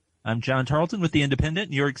I'm John Tarleton with The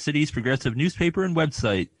Independent, New York City's progressive newspaper and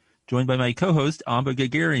website, joined by my co-host, Amba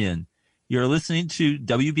Gagarian. You're listening to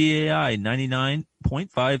WBAI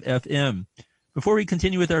 99.5 FM. Before we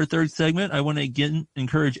continue with our third segment, I want to again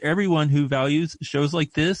encourage everyone who values shows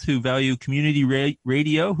like this, who value community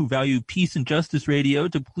radio, who value peace and justice radio,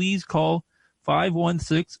 to please call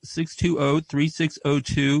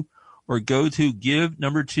 516-620-3602 or go to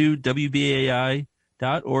give2WBAI.org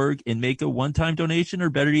and make a one-time donation, or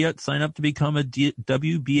better yet, sign up to become a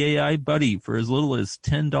WBAI buddy for as little as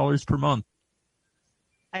 $10 per month.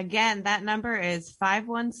 Again, that number is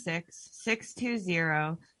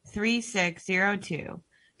 516-620-3602,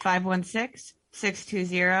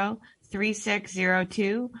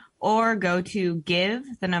 516-620-3602, or go to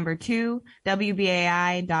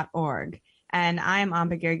give2WBAI.org. And I'm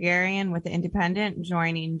Amba Gagarian with The Independent,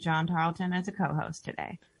 joining John Tarleton as a co-host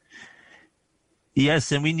today.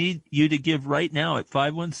 Yes, and we need you to give right now at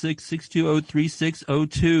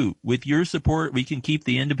 516-620-3602. With your support, we can keep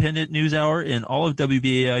the Independent News Hour and all of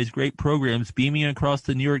WBAI's great programs beaming across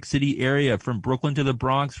the New York City area, from Brooklyn to the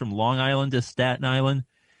Bronx, from Long Island to Staten Island.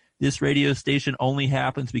 This radio station only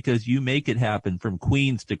happens because you make it happen, from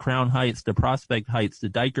Queens to Crown Heights to Prospect Heights to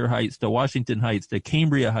Dyker Heights to Washington Heights to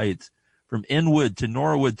Cambria Heights, from Inwood to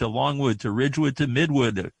Norwood to Longwood to Ridgewood to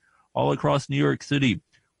Midwood, all across New York City.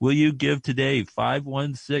 Will you give today?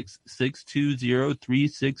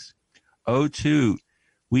 516-620-3602.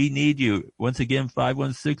 We need you. Once again,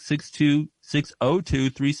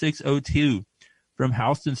 516-620-3602. From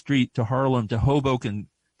Houston Street to Harlem to Hoboken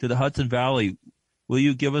to the Hudson Valley. Will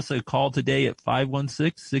you give us a call today at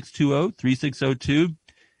 516-620-3602?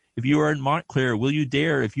 If you are in Montclair, will you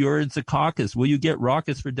dare? If you are in Secaucus, will you get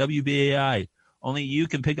raucous for WBAI? Only you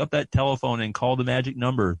can pick up that telephone and call the magic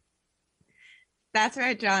number. That's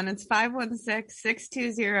right, John. It's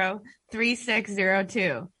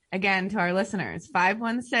 516-620-3602. Again, to our listeners,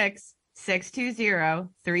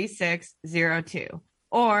 516-620-3602.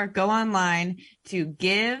 Or go online to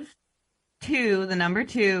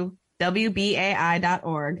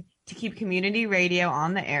give2WBAI.org to keep community radio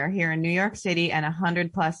on the air here in New York City and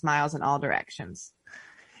 100 plus miles in all directions.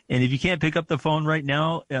 And if you can't pick up the phone right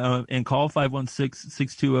now and call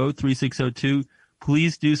 516-620-3602,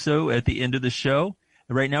 please do so at the end of the show.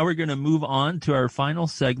 Right now, we're going to move on to our final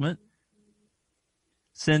segment.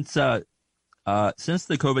 Since the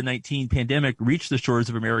COVID-19 pandemic reached the shores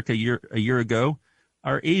of America a year ago,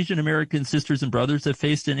 our Asian American sisters and brothers have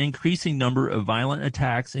faced an increasing number of violent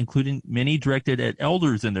attacks, including many directed at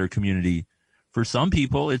elders in their community. For some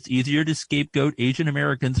people, it's easier to scapegoat Asian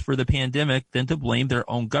Americans for the pandemic than to blame their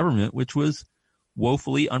own government, which was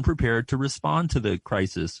woefully unprepared to respond to the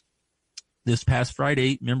crisis. This past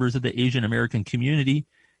Friday, members of the Asian American community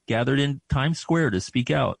gathered in Times Square to speak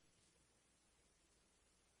out.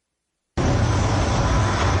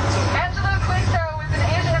 Angelo Quinto was an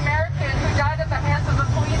Asian American who died at the hands of the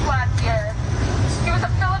police last year. He was a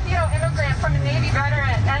Filipino immigrant from a Navy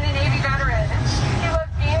veteran and a Navy veteran. He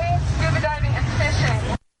loved gaming, scuba diving, and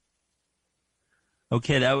fishing.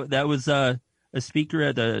 Okay, that was a speaker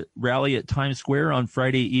at the rally at Times Square on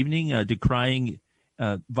Friday evening, decrying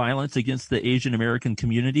violence against the Asian American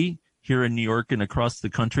community here in New York and across the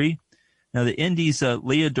country. Now, the Indies'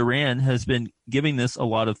 Leah Duran has been giving this a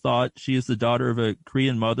lot of thought. She is the daughter of a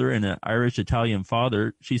Korean mother and an Irish-Italian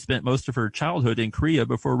father. She spent most of her childhood in Korea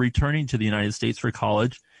before returning to the United States for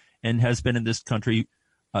college and has been in this country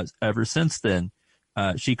ever since then.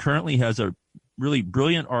 She currently has a really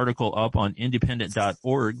brilliant article up on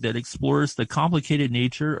independent.org that explores the complicated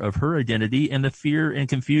nature of her identity and the fear and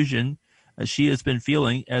confusion she has been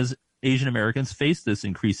feeling as Asian Americans face this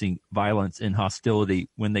increasing violence and hostility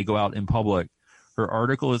when they go out in public. Her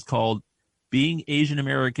article is called "Being Asian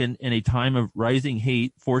American in a Time of Rising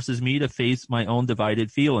Hate Forces Me to Face My Own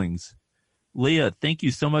Divided Feelings." Leah, thank you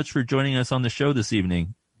so much for joining us on the show this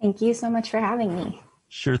evening. Thank you so much for having me.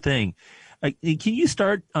 Sure thing. Can you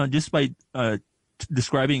start just by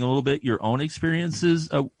describing a little bit your own experiences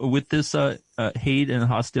with this hate and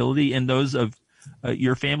hostility, and those of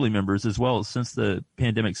your family members as well, since the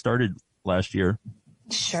pandemic started last year?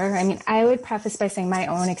 Sure. I mean, I would preface by saying my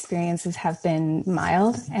own experiences have been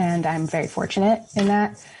mild, and I'm very fortunate in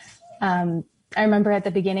that. I remember at the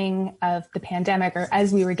beginning of the pandemic, or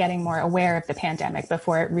as we were getting more aware of the pandemic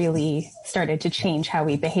before it really started to change how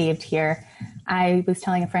we behaved here, I was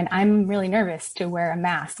telling a friend, I'm really nervous to wear a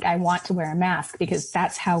mask. I want to wear a mask because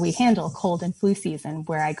that's how we handle cold and flu season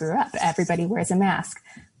where I grew up. Everybody wears a mask.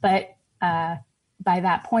 But by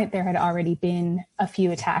that point, there had already been a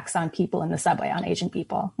few attacks on people in the subway, on Asian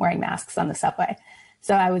people wearing masks on the subway.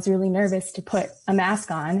 So I was really nervous to put a mask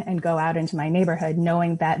on and go out into my neighborhood,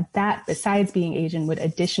 knowing that besides being Asian would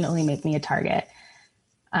additionally make me a target.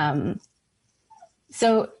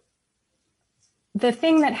 So the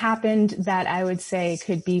thing that happened that I would say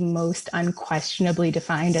could be most unquestionably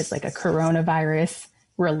defined as like a coronavirus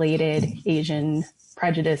related Asian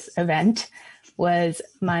prejudice event was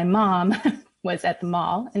my mom was at the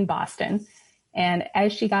mall in Boston. And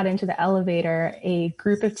as she got into the elevator, a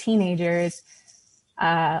group of teenagers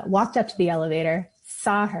walked up to the elevator,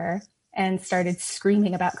 saw her, and started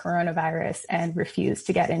screaming about coronavirus and refused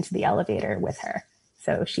to get into the elevator with her.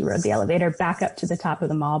 So she rode the elevator back up to the top of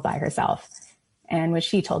the mall by herself. And when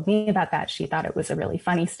she told me about that, she thought it was a really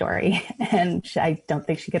funny story. And I don't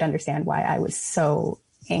think she could understand why I was so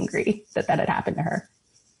angry that had happened to her.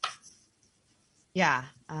 Yeah,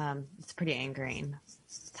 it's pretty angering.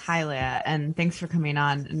 Hi, Leah, and thanks for coming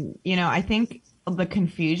on. And, I think the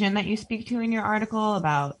confusion that you speak to in your article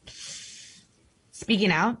about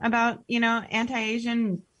speaking out about,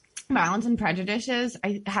 anti-Asian violence and prejudices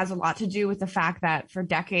has a lot to do with the fact that for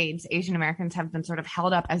decades, Asian Americans have been sort of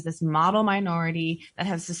held up as this model minority that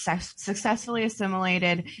has successfully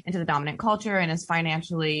assimilated into the dominant culture and is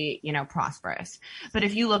financially, prosperous. But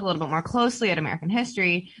if you look a little bit more closely at American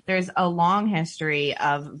history, there's a long history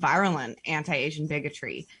of virulent anti-Asian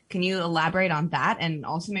bigotry. Can you elaborate on that and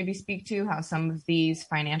also maybe speak to how some of these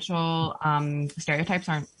financial stereotypes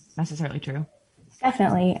aren't necessarily true?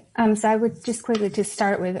 Definitely. So I would just quickly, to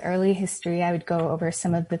start with early history, I would go over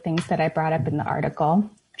some of the things that I brought up in the article,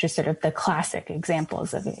 just sort of the classic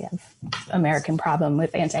examples of American problem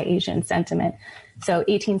with anti-Asian sentiment. So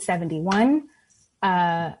 1871,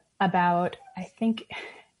 about, I think it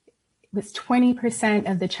was 20%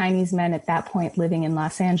 of the Chinese men at that point living in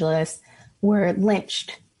Los Angeles were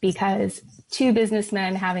lynched because two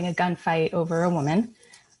businessmen having a gunfight over a woman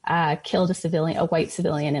killed a white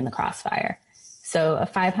civilian in the crossfire. So a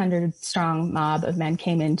 500-strong mob of men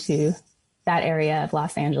came into that area of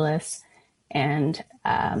Los Angeles and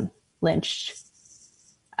lynched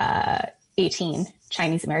 18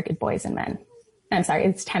 Chinese American boys and men. I'm sorry,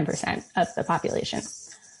 it's 10% of the population.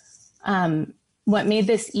 What made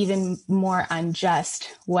this even more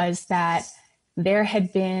unjust was that there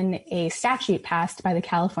had been a statute passed by the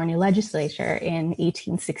California legislature in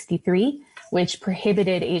 1863 which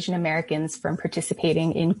prohibited Asian Americans from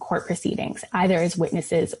participating in court proceedings, either as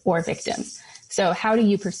witnesses or victims. So how do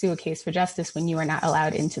you pursue a case for justice when you are not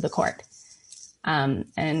allowed into the court?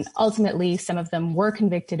 And ultimately, some of them were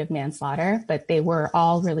convicted of manslaughter, but they were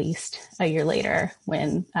all released a year later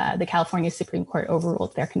when the California Supreme Court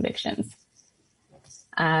overruled their convictions.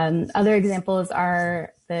 Other examples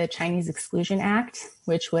are the Chinese Exclusion Act,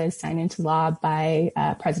 which was signed into law by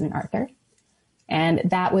President Arthur. And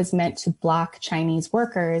that was meant to block Chinese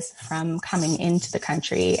workers from coming into the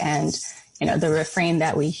country. And, the refrain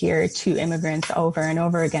that we hear to immigrants over and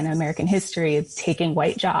over again in American history is taking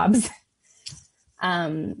white jobs.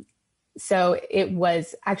 So it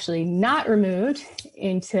was actually not removed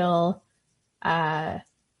until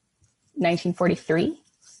 1943.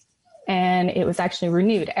 And it was actually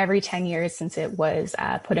renewed every 10 years since it was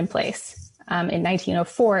put in place. In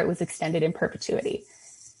 1904, it was extended in perpetuity.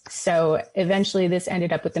 So eventually this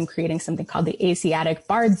ended up with them creating something called the Asiatic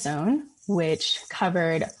Barred Zone, which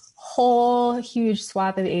covered whole huge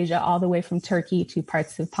swath of Asia, all the way from Turkey to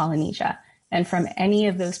parts of Polynesia. And from any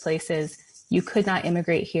of those places, you could not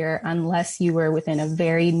immigrate here unless you were within a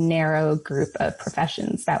very narrow group of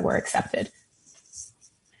professions that were accepted.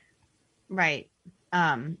 Right.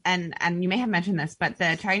 And you may have mentioned this, but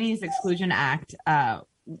the Chinese Exclusion Act, for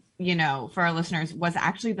our listeners, was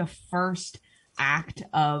actually the first act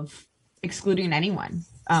of excluding anyone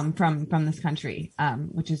from this country,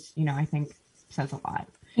 which is, I think says a lot.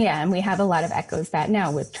 Yeah, and we have a lot of echoes that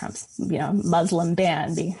now with Trump's, Muslim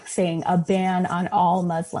ban, saying a ban on all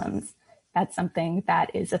Muslims. That's something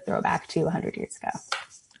that is a throwback to 100 years ago.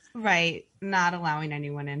 Right. Not allowing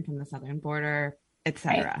anyone in from the southern border,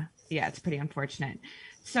 etc. Right. Yeah, it's pretty unfortunate.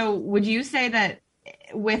 So would you say that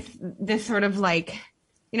with this sort of at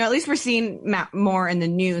least we're seeing more in the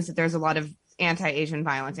news that there's a lot of anti-Asian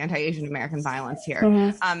violence, anti-Asian American violence here.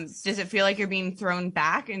 Mm-hmm. Does it feel like you're being thrown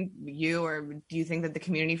back or do you think that the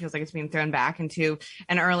community feels like it's being thrown back into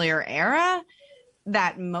an earlier era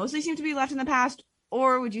that mostly seemed to be left in the past?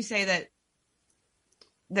 Or would you say that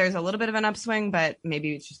there's a little bit of an upswing, but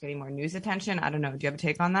maybe it's just getting more news attention? I don't know. Do you have a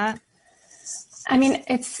take on that? I mean,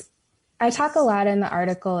 I talk a lot in the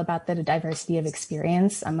article about the diversity of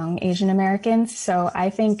experience among Asian Americans. So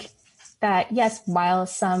I think that, yes, while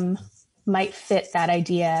some might fit that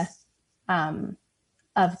idea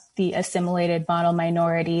of the assimilated model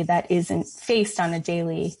minority that isn't faced on a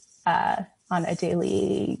daily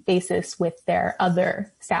basis with their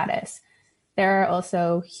other status. There are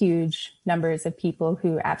also huge numbers of people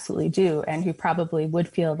who absolutely do, and who probably would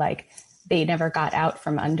feel like they never got out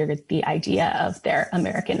from under the idea of their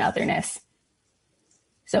American otherness.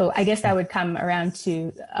 So I guess that would come around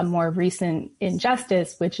to a more recent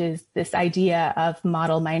injustice, which is this idea of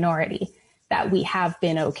model minority, that we have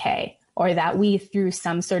been okay, or that we, through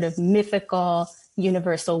some sort of mythical,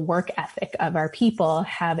 universal work ethic of our people,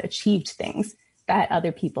 have achieved things that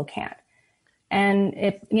other people can't. And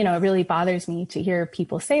it really bothers me to hear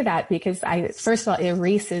people say that, because first of all, it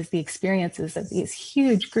erases the experiences of these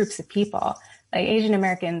huge groups of people. Like, Asian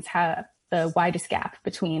Americans have the widest gap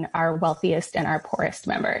between our wealthiest and our poorest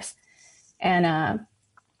members. And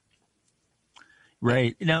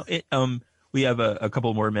right now, we have a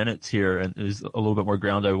couple more minutes here, and there's a little bit more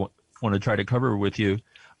ground I want to try to cover with you.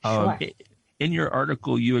 Sure. In your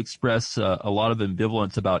article, you express a lot of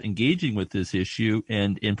ambivalence about engaging with this issue,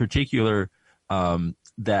 and in particular,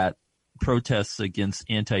 that protests against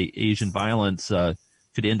anti-Asian violence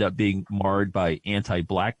could end up being marred by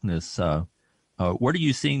anti-Blackness. What are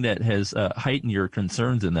you seeing that has heightened your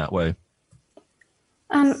concerns in that way?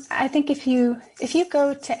 I think if you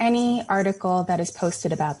go to any article that is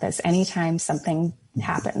posted about this, anytime something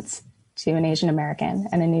happens to an Asian American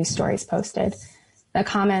and a news story is posted, the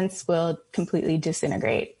comments will completely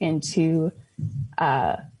disintegrate into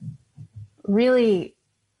really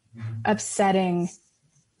upsetting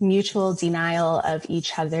mutual denial of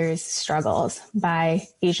each other's struggles by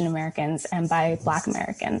Asian Americans and by Black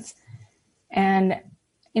Americans. And,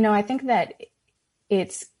 I think that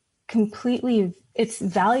it's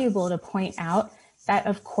valuable to point out that,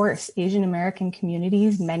 of course, Asian American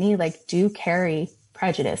communities, many do carry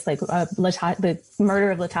prejudice. Like the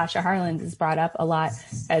murder of Latasha Harlins is brought up a lot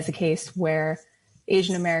as a case where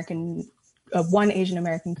one Asian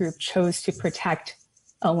American group chose to protect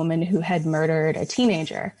a woman who had murdered a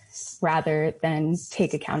teenager rather than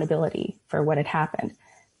take accountability for what had happened.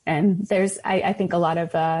 And there's, I think, a lot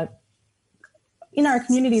of, our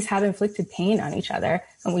communities have inflicted pain on each other,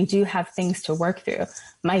 and we do have things to work through.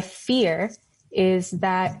 My fear is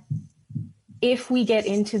that if we get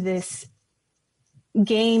into this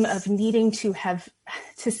game of needing to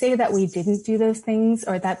say that we didn't do those things,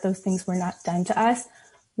 or that those things were not done to us,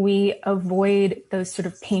 we avoid those sort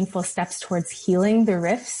of painful steps towards healing the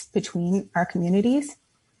rifts between our communities.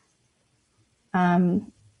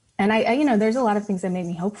 And I there's a lot of things that made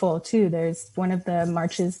me hopeful too. There's one of the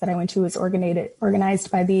marches that I went to was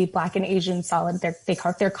organized by the Black and Asian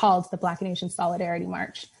they're called the Black and Asian Solidarity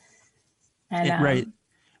March. And right.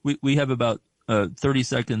 We have about 30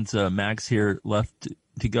 seconds max here left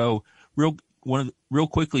to go. Real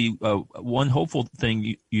quickly, one hopeful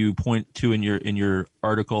thing you point to in your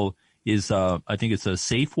article is I think it's a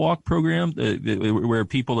Safe Walk program where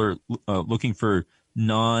people are looking for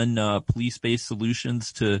non-police-based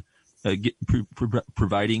solutions to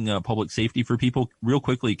providing public safety for people. Real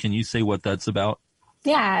quickly, can you say what that's about?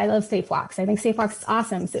 Yeah, I love Safe Walks. I think Safe Walks is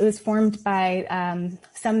awesome. So it was formed by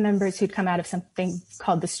some members who'd come out of something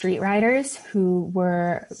called the Street Riders, who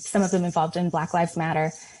were some of them involved in Black Lives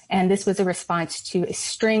Matter. And this was a response to a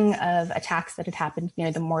string of attacks that had happened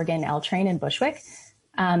near the Morgan L train in Bushwick.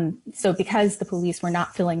 So because the police were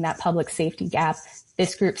not filling that public safety gap,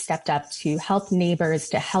 this group stepped up to help neighbors,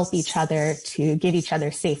 to help each other, to give each other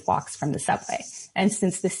safe walks from the subway. And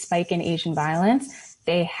since the spike in Asian violence,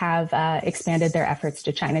 they have expanded their efforts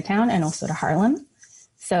to Chinatown and also to Harlem.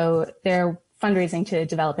 So they're fundraising to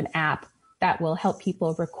develop an app that will help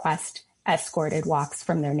people request escorted walks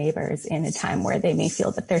from their neighbors in a time where they may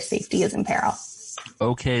feel that their safety is in peril.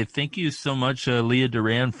 Okay. Thank you so much, Leah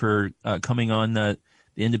Duran, for coming on the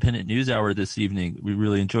Independent News Hour this evening. We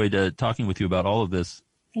really enjoyed talking with you about all of this.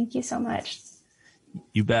 Thank you so much.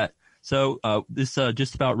 You bet. So this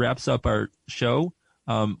just about wraps up our show.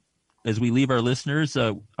 As we leave our listeners,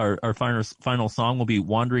 our final song will be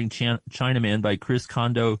Wandering Chinaman by Chris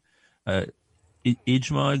Kondo,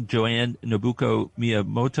 Ijma, Joanne Nobuko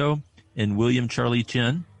Miyamoto, and William Charlie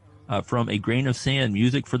Chin from A Grain of Sand,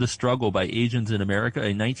 Music for the Struggle by Asians in America,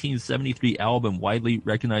 a 1973 album widely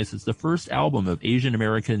recognized as the first album of Asian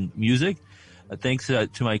American music. Thanks to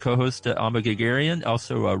my co-host, Amba Gagarian.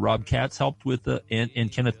 Also, Rob Katz helped with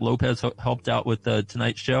and Kenneth Lopez helped out with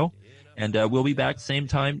tonight's show. And we'll be back same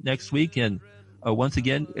time next week. And once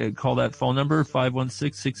again, call that phone number,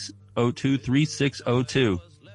 516-602-3602.